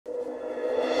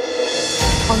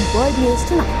World News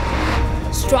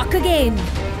Tonight. Struck again.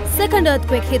 Second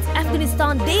earthquake hits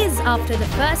Afghanistan days after the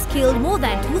first killed more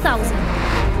than 2,000.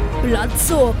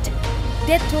 Blood-soaked.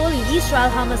 Death toll in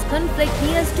Israel-Hamas conflict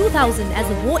nears 2,000 as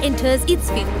the war enters its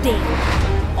 5th day.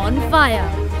 On fire.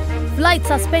 Flights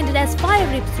suspended as fire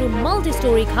rips through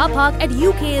multi-story car park at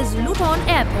UK's Luton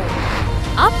airport.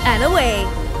 Up and away.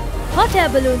 Hot air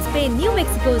balloons paint New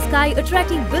Mexico sky,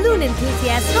 attracting balloon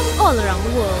enthusiasts from all around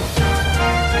the world.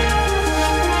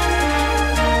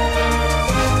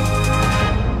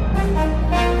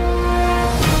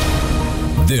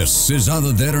 This is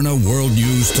other Derana World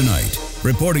News Tonight.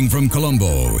 Reporting from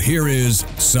Colombo, here is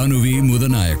Sanuvi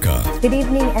Mudanayaka. Good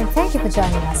evening and thank you for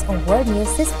joining us on World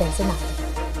News this Wednesday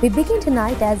night. We begin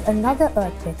tonight as another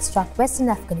earthquake struck western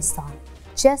Afghanistan,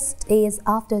 just days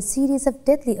after a series of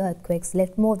deadly earthquakes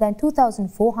left more than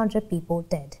 2,400 people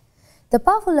dead. The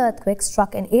powerful earthquake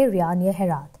struck an area near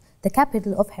Herat, the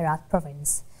capital of Herat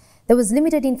province. There was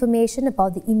limited information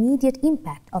about the immediate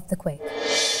impact of the quake.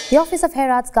 The office of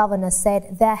Herat's governor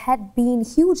said there had been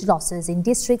huge losses in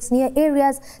districts near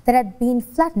areas that had been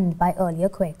flattened by earlier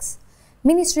quakes.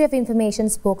 Ministry of Information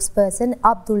spokesperson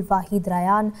Abdul Wahid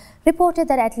Rayan reported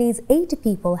that at least 80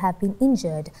 people have been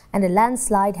injured and a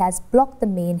landslide has blocked the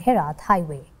main Herat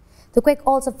highway. The quake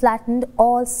also flattened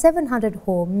all 700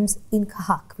 homes in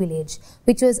Kahak village,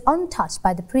 which was untouched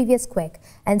by the previous quake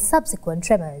and subsequent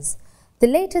tremors. The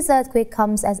latest earthquake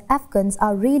comes as Afghans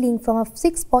are reeling from a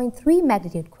 6.3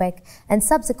 magnitude quake and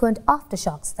subsequent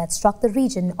aftershocks that struck the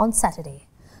region on Saturday.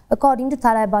 According to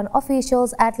Taliban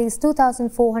officials, at least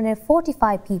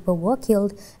 2,445 people were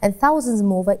killed and thousands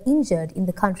more were injured in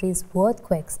the country's worst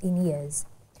quakes in years.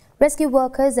 Rescue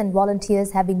workers and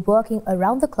volunteers have been working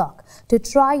around the clock to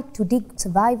try to dig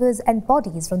survivors and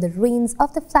bodies from the ruins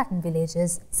of the flattened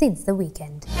villages since the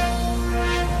weekend.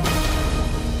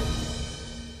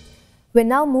 We're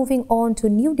now moving on to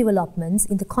new developments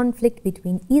in the conflict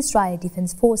between Israeli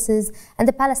Defense Forces and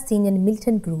the Palestinian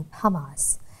militant group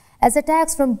Hamas. As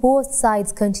attacks from both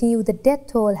sides continue, the death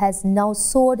toll has now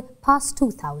soared past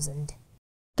 2,000.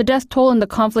 The death toll in the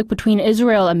conflict between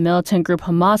Israel and militant group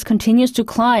Hamas continues to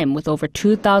climb, with over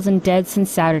 2,000 dead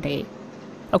since Saturday.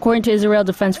 According to Israel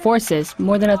Defense Forces,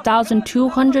 more than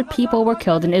 1,200 people were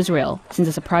killed in Israel since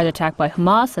a surprise attack by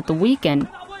Hamas at the weekend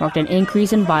marked an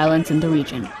increase in violence in the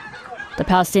region. The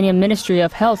Palestinian Ministry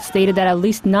of Health stated that at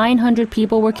least 900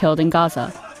 people were killed in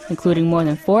Gaza, including more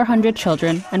than 400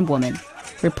 children and women.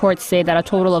 Reports say that a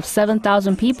total of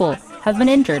 7,000 people have been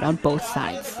injured on both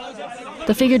sides.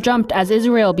 The figure jumped as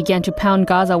Israel began to pound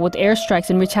Gaza with airstrikes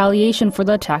in retaliation for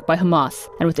the attack by Hamas.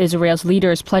 And with Israel's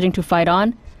leaders pledging to fight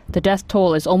on, the death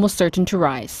toll is almost certain to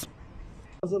rise.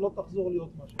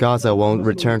 Gaza won't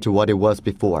return to what it was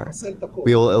before.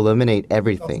 We will eliminate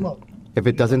everything. If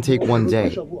it doesn't take one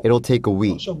day, it'll take a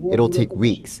week, it'll take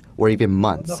weeks, or even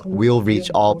months. We'll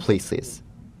reach all places.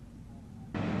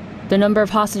 The number of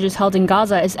hostages held in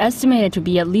Gaza is estimated to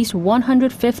be at least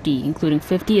 150, including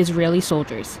 50 Israeli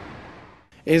soldiers.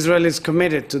 Israel is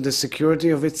committed to the security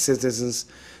of its citizens,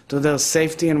 to their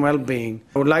safety and well-being.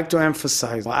 I would like to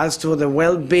emphasize, as to the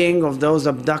well-being of those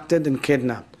abducted and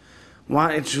kidnapped,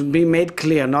 it should be made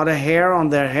clear, not a hair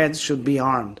on their heads should be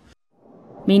harmed.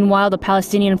 Meanwhile, the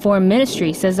Palestinian Foreign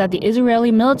Ministry says that the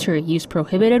Israeli military used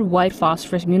prohibited white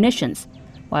phosphorus munitions,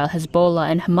 while Hezbollah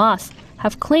and Hamas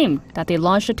have claimed that they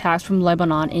launched attacks from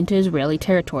Lebanon into Israeli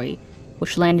territory,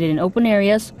 which landed in open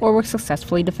areas or were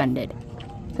successfully defended.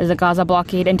 As the Gaza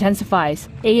blockade intensifies,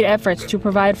 aid efforts to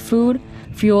provide food,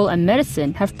 fuel, and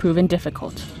medicine have proven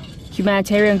difficult.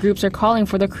 Humanitarian groups are calling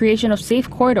for the creation of safe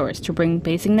corridors to bring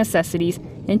basic necessities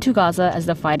into Gaza as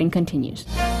the fighting continues.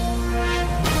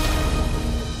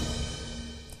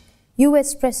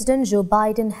 U.S. President Joe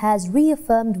Biden has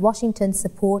reaffirmed Washington's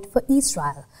support for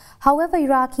Israel. However,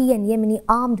 Iraqi and Yemeni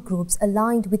armed groups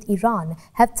aligned with Iran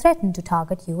have threatened to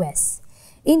target U.S.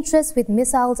 interests with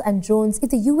missiles and drones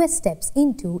if the U.S. steps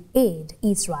in to aid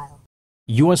Israel.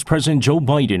 U.S. President Joe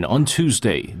Biden on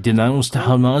Tuesday denounced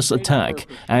Hamas' attack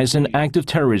as an act of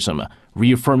terrorism,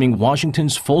 reaffirming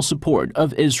Washington's full support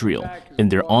of Israel in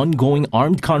their ongoing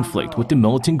armed conflict with the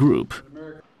militant group.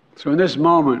 So in this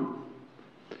moment,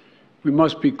 we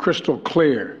must be crystal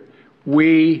clear.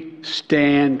 We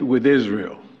stand with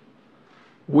Israel.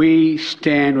 We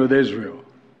stand with Israel.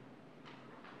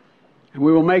 And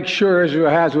we will make sure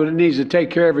Israel has what it needs to take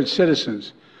care of its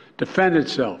citizens, defend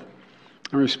itself,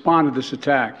 and respond to this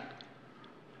attack.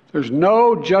 There's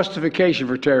no justification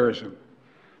for terrorism.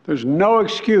 There's no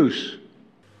excuse.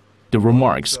 The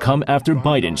remarks come after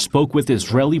Biden spoke with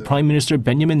Israeli Prime Minister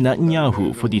Benjamin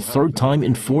Netanyahu for the third time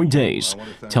in 4 days,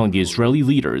 telling the Israeli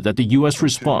leader that the U.S.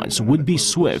 response would be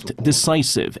swift,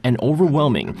 decisive, and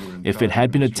overwhelming if it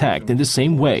had been attacked in the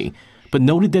same way, but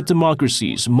noted that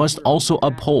democracies must also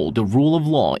uphold the rule of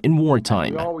law in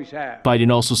wartime. Biden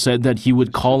also said that he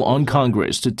would call on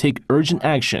Congress to take urgent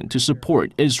action to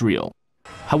support Israel.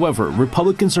 However,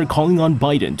 Republicans are calling on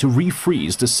Biden to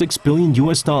refreeze the $6 billion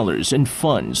in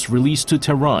funds released to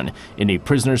Tehran in a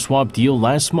prisoner swap deal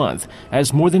last month,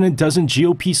 as more than a dozen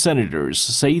GOP senators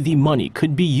say the money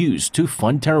could be used to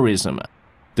fund terrorism.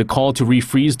 The call to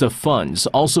refreeze the funds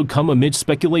also come amid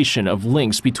speculation of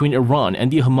links between Iran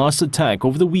and the Hamas attack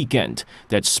over the weekend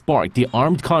that sparked the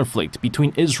armed conflict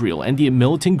between Israel and the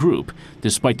militant group,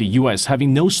 despite the U.S.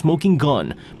 having no smoking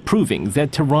gun, proving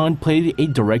that Tehran played a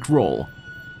direct role.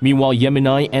 Meanwhile,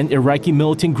 Yemeni and Iraqi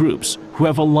militant groups who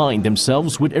have aligned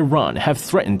themselves with Iran have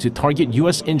threatened to target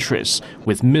U.S. interests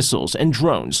with missiles and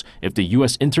drones if the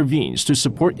U.S. intervenes to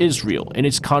support Israel in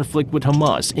its conflict with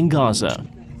Hamas in Gaza.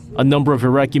 A number of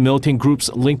Iraqi militant groups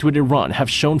linked with Iran have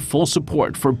shown full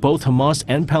support for both Hamas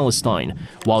and Palestine,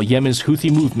 while Yemen's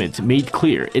Houthi movement made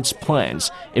clear its plans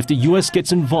if the U.S.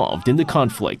 gets involved in the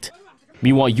conflict.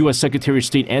 Meanwhile, U.S. Secretary of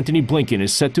State Antony Blinken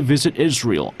is set to visit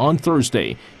Israel on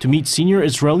Thursday to meet senior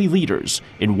Israeli leaders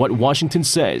in what Washington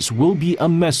says will be a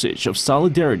message of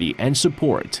solidarity and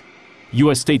support.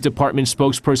 U.S. State Department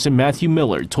spokesperson Matthew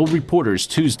Miller told reporters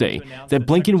Tuesday that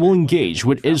Blinken will engage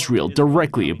with Israel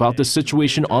directly about the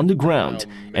situation on the ground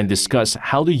and discuss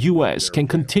how the U.S. can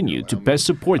continue to best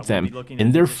support them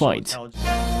in their fight.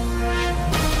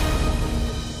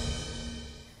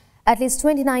 At least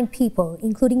 29 people,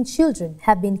 including children,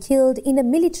 have been killed in a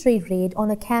military raid on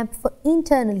a camp for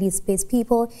internally displaced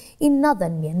people in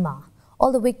northern Myanmar.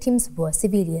 All the victims were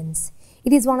civilians.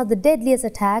 It is one of the deadliest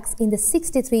attacks in the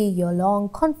 63-year-long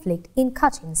conflict in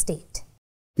Kachin state.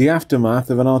 The aftermath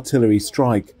of an artillery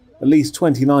strike. At least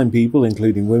 29 people,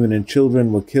 including women and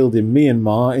children, were killed in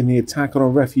Myanmar in the attack on a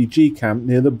refugee camp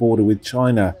near the border with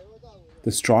China.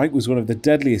 The strike was one of the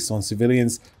deadliest on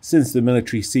civilians since the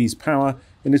military seized power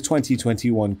in the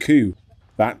 2021 coup.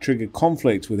 That triggered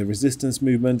conflict with the resistance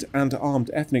movement and armed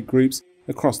ethnic groups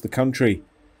across the country.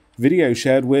 Video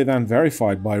shared with and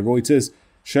verified by Reuters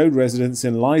showed residents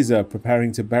in Liza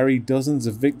preparing to bury dozens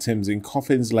of victims in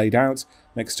coffins laid out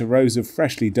next to rows of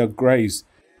freshly dug graves.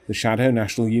 The Shadow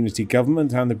National Unity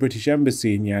Government and the British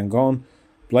Embassy in Yangon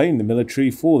blamed the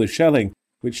military for the shelling,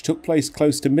 which took place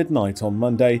close to midnight on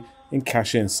Monday in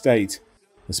Kachin state.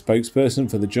 A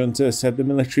spokesperson for the junta said the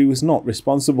military was not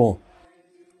responsible.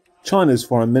 China's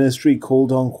foreign ministry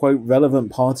called on, quote,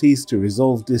 relevant parties to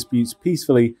resolve disputes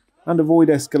peacefully and avoid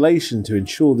escalation to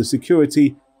ensure the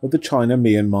security of the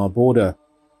China-Myanmar border.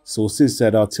 Sources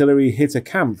said artillery hit a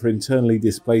camp for internally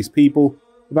displaced people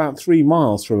about 3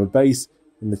 miles from a base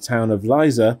in the town of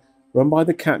Liza run by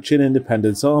the Kachin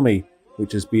Independence Army,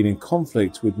 which has been in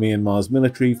conflict with Myanmar's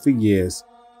military for years.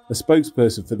 A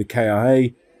spokesperson for the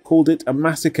KIA called it a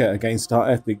massacre against our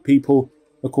ethnic people,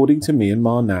 according to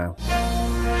Myanmar Now.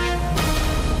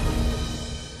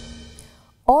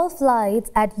 All flights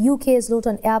at UK's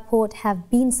Luton airport have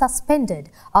been suspended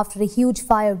after a huge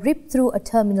fire ripped through a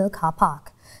terminal car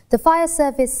park. The fire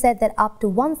service said that up to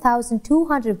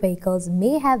 1,200 vehicles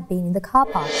may have been in the car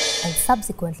park and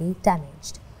subsequently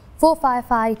damaged. 4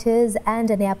 firefighters and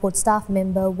an airport staff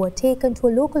member were taken to a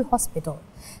local hospital.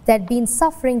 They had been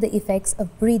suffering the effects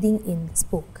of breathing in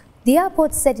smoke. The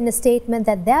airport said in a statement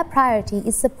that their priority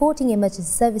is supporting emergency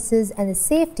services and the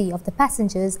safety of the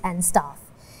passengers and staff.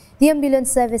 The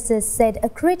ambulance services said a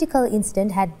critical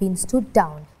incident had been stood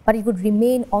down, but it would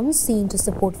remain on scene to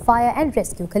support fire and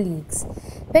rescue colleagues.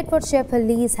 Bedfordshire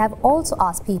Police have also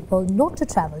asked people not to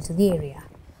travel to the area.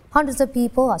 Hundreds of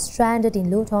people are stranded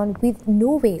in Luton with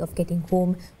no way of getting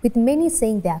home, with many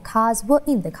saying their cars were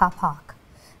in the car park.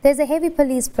 There's a heavy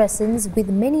police presence with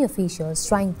many officials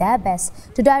trying their best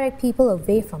to direct people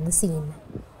away from the scene.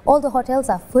 All the hotels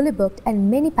are fully booked and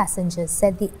many passengers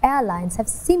said the airlines have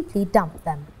simply dumped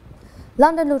them.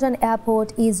 London Luton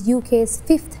Airport is UK's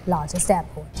 5th largest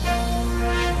airport.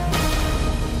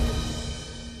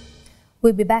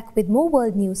 We'll be back with more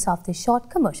world news after a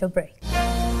short commercial break.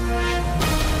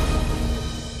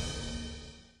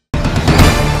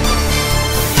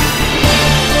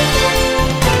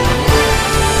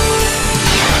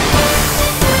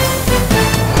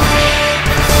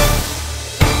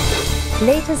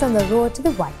 Latest on the road to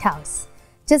the White House.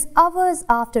 Just hours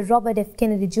after Robert F.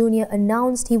 Kennedy Jr.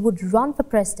 announced he would run for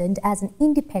president as an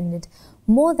independent,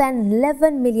 more than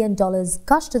 $11 million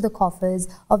gushed to the coffers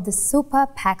of the super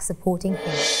PAC supporting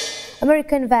him.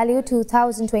 American Value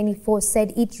 2024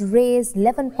 said it raised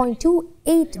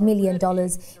 $11.28 million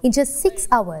in just 6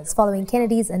 hours following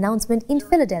Kennedy's announcement in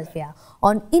Philadelphia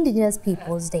on Indigenous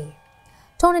Peoples Day.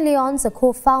 Tony Lyons, a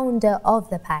co-founder of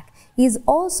the PAC, is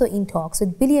also in talks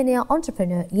with billionaire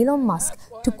entrepreneur Elon Musk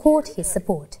to court his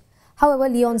support. However,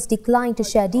 Lyons declined to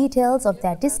share details of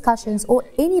their discussions or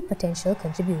any potential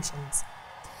contributions.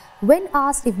 When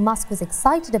asked if Musk was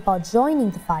excited about joining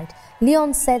the fight,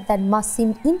 Lyons said that Musk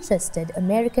seemed interested.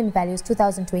 American Values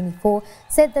 2024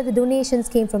 said that the donations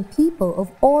came from people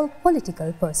of all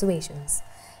political persuasions.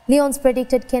 Lyons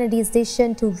predicted Kennedy's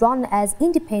decision to run as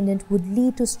independent would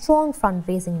lead to strong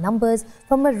fundraising numbers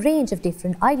from a range of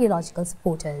different ideological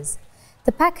supporters.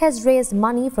 The PAC has raised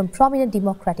money from prominent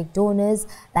Democratic donors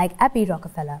like Abby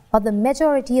Rockefeller, but the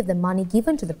majority of the money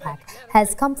given to the PAC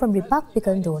has come from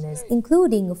Republican donors,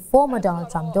 including former Donald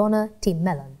Trump donor Tim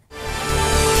Mellon.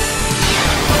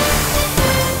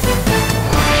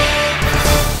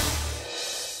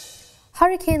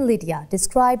 Hurricane Lydia,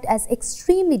 described as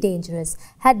extremely dangerous,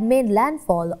 had made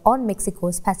landfall on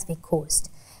Mexico's Pacific coast.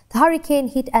 The hurricane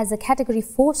hit as a Category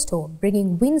 4 storm,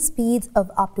 bringing wind speeds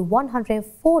of up to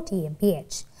 140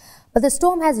 mph. But the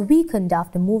storm has weakened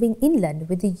after moving inland,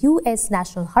 with the U.S.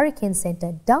 National Hurricane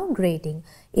Center downgrading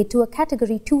it to a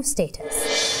Category 2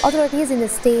 status. Authorities in the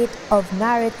state of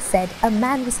Nayarit said a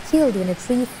man was killed when a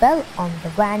tree fell on the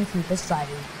van he was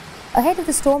driving. Ahead of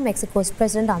the storm, Mexico's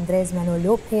President Andrés Manuel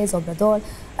López Obrador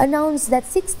announced that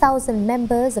 6,000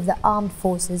 members of the armed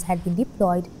forces had been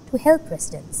deployed to help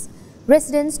residents.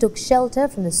 Residents took shelter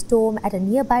from the storm at a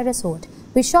nearby resort,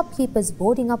 with shopkeepers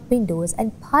boarding up windows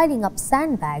and piling up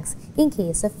sandbags in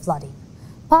case of flooding.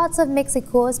 Parts of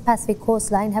Mexico's Pacific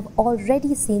coastline have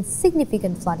already seen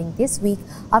significant flooding this week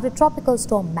after Tropical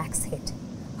Storm Max hit.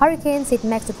 Hurricanes hit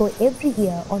Mexico every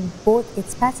year on both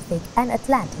its Pacific and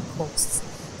Atlantic coasts.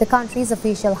 The country's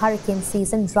official hurricane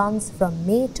season runs from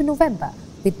May to November,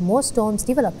 with more storms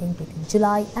developing between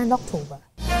July and October.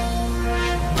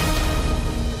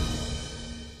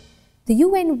 The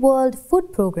UN World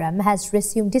Food Programme has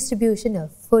resumed distribution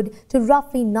of food to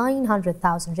roughly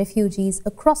 900,000 refugees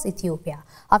across Ethiopia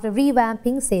after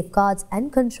revamping safeguards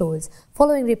and controls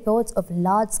following reports of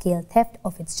large-scale theft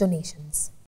of its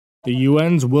donations. The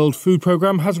UN's World Food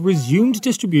Programme has resumed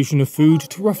distribution of food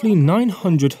to roughly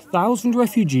 900,000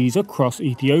 refugees across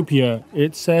Ethiopia,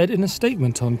 it said in a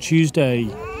statement on Tuesday.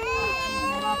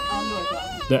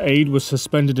 The aid was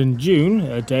suspended in June,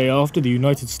 a day after the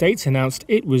United States announced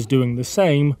it was doing the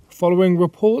same, following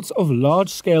reports of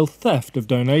large-scale theft of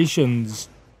donations.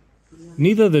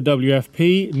 Neither the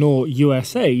WFP nor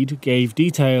USAID gave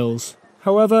details.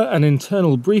 However, an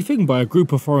internal briefing by a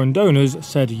group of foreign donors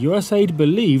said USAID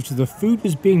believed the food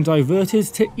was being diverted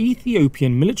to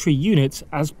Ethiopian military units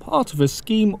as part of a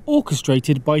scheme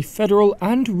orchestrated by federal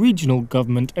and regional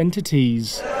government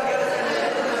entities.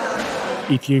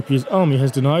 Ethiopia's army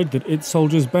has denied that its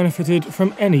soldiers benefited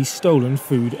from any stolen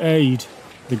food aid.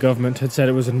 The government had said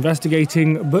it was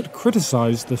investigating, but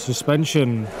criticised the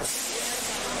suspension.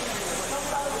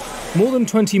 More than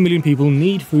 20 million people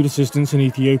need food assistance in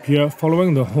Ethiopia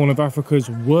following the Horn of Africa's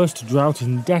worst drought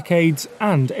in decades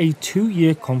and a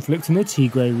 2-year conflict in the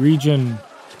Tigray region.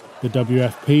 The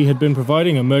WFP had been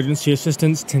providing emergency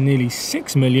assistance to nearly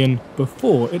 6 million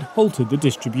before it halted the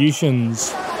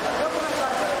distributions.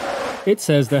 It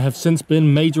says there have since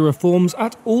been major reforms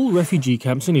at all refugee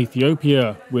camps in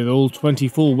Ethiopia, with all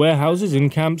 24 warehouses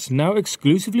in camps now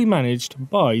exclusively managed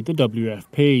by the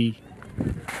WFP.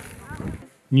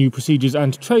 New procedures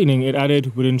and training, it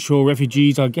added, would ensure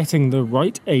refugees are getting the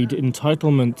right aid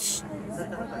entitlements.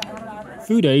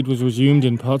 Food aid was resumed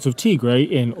in parts of Tigray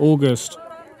in August.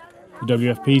 The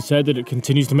WFP said that it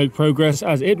continues to make progress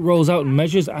as it rolls out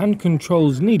measures and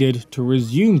controls needed to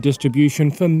resume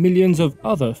distribution for millions of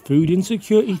other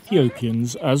food-insecure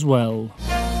Ethiopians as well.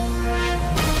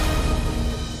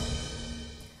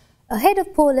 Ahead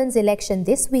of Poland's election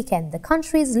this weekend, the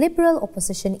country's liberal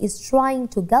opposition is trying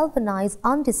to galvanize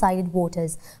undecided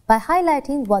voters by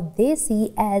highlighting what they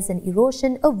see as an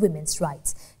erosion of women's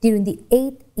rights during the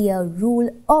 8-year rule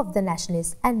of the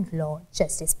Nationalist and Law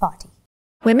Justice Party.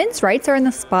 Women's rights are in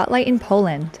the spotlight in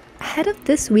Poland ahead of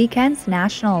this weekend's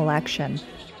national election.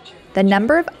 The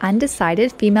number of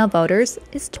undecided female voters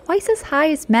is twice as high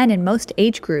as men in most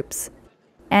age groups.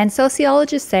 And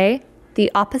sociologists say the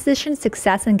opposition's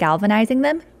success in galvanizing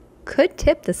them could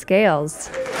tip the scales.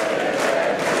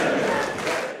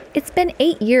 It's been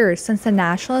 8 years since the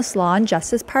Nationalist Law and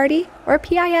Justice Party, or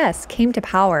PIS, came to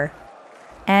power.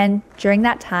 And during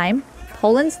that time,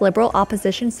 Poland's liberal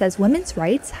opposition says women's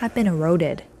rights have been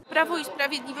eroded.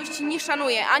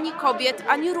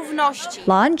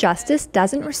 Law and justice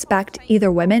doesn't respect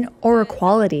either women or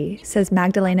equality, says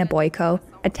Magdalena Boyko,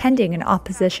 attending an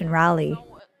opposition rally.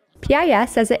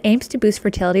 PIS says it aims to boost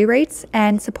fertility rates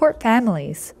and support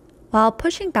families, while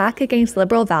pushing back against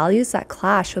liberal values that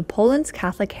clash with Poland's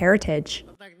Catholic heritage.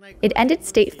 It ended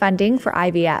state funding for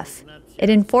IVF. It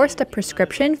enforced a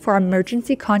prescription for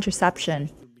emergency contraception.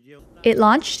 It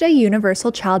launched a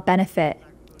universal child benefit,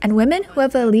 and women who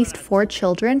have at least 4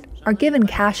 children are given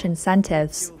cash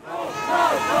incentives.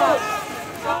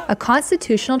 A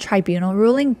constitutional tribunal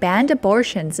ruling banned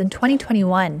abortions in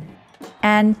 2021.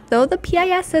 And though the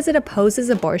PIS says it opposes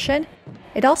abortion,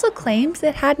 it also claims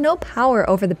it had no power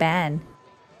over the ban.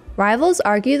 Rivals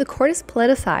argue the court is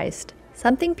politicized,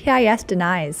 something PIS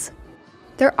denies.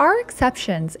 There are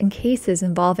exceptions in cases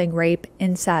involving rape,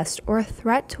 incest, or a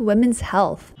threat to women's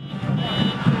health.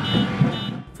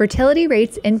 Fertility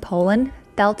rates in Poland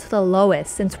fell to the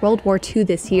lowest since World War II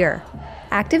this year.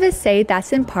 Activists say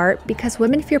that's in part because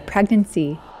women fear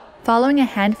pregnancy, following a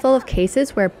handful of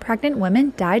cases where pregnant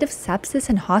women died of sepsis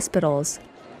in hospitals,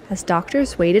 as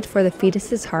doctors waited for the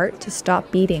fetus's heart to stop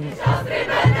beating.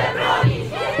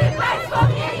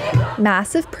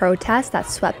 Massive protests that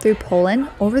swept through Poland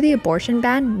over the abortion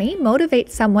ban may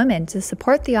motivate some women to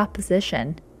support the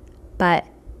opposition, but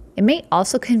it may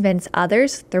also convince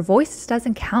others their voice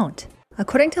doesn't count.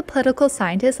 According to political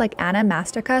scientists like Anna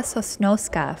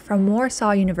Masterka-Sosnowska from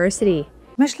Warsaw University,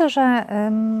 I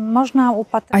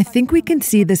think we can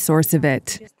see the source of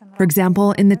it. For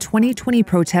example, in the 2020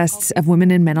 protests of women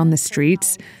and men on the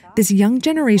streets, this young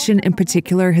generation in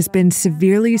particular has been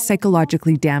severely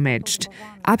psychologically damaged,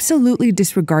 absolutely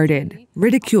disregarded,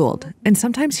 ridiculed, and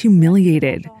sometimes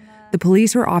humiliated. The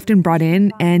police were often brought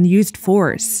in and used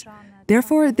force.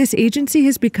 Therefore, this agency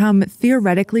has become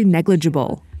theoretically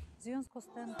negligible.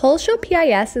 Polls show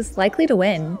PIS is likely to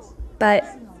win, but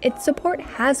its support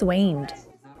has waned.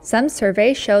 Some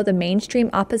surveys show the mainstream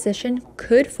opposition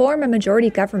could form a majority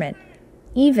government,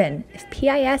 even if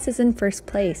PIS is in first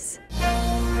place.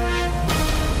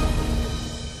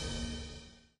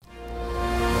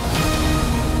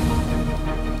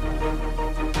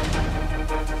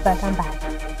 Welcome back.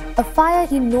 A fire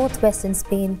in northwestern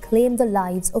Spain claimed the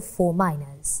lives of 4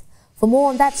 miners. For more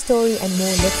on that story and more,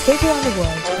 let's take you around the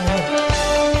world in a minute.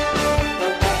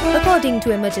 According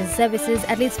to emergency services,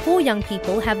 at least 4 young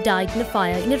people have died in a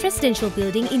fire in a residential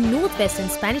building in northwestern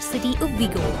Spanish city of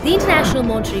Vigo. The International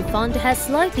Monetary Fund has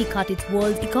slightly cut its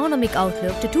world economic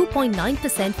outlook to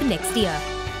 2.9% for next year.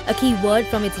 A key word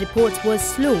from its reports was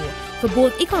slow, for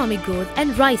both economic growth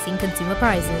and rising consumer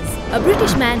prices. A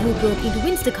British man who broke into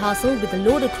Windsor Castle with a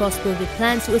loaded crossbow with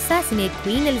plans to assassinate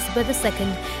Queen Elizabeth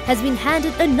II has been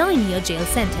handed a 9-year jail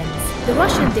sentence. The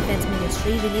Russian Defense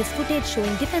Ministry released footage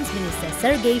showing Defense Minister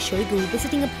Sergei Shoigu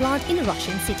visiting a plant in a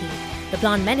Russian city. The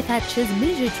plant manufactures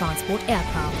military transport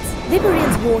aircrafts.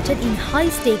 Liberians voted in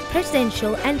high-stake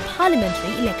presidential and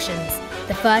parliamentary elections,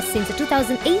 the first since the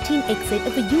 2018 exit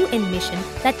of a UN mission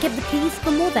that kept the peace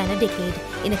for more than a decade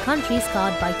in a country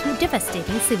scarred by 2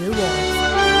 devastating civil wars.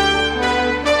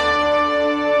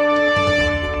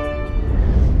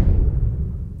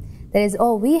 That is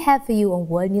all we have for you on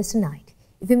World News Tonight.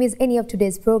 If you miss any of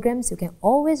today's programs, you can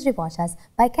always rewatch us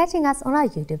by catching us on our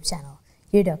YouTube channel,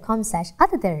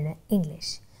 youtube.com/Derana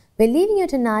English. We're leaving you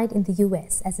tonight in the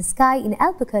US as the sky in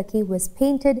Albuquerque was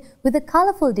painted with a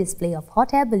colorful display of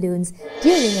hot air balloons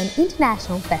during an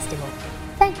international festival.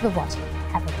 Thank you for watching.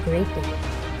 Have a great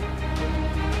day.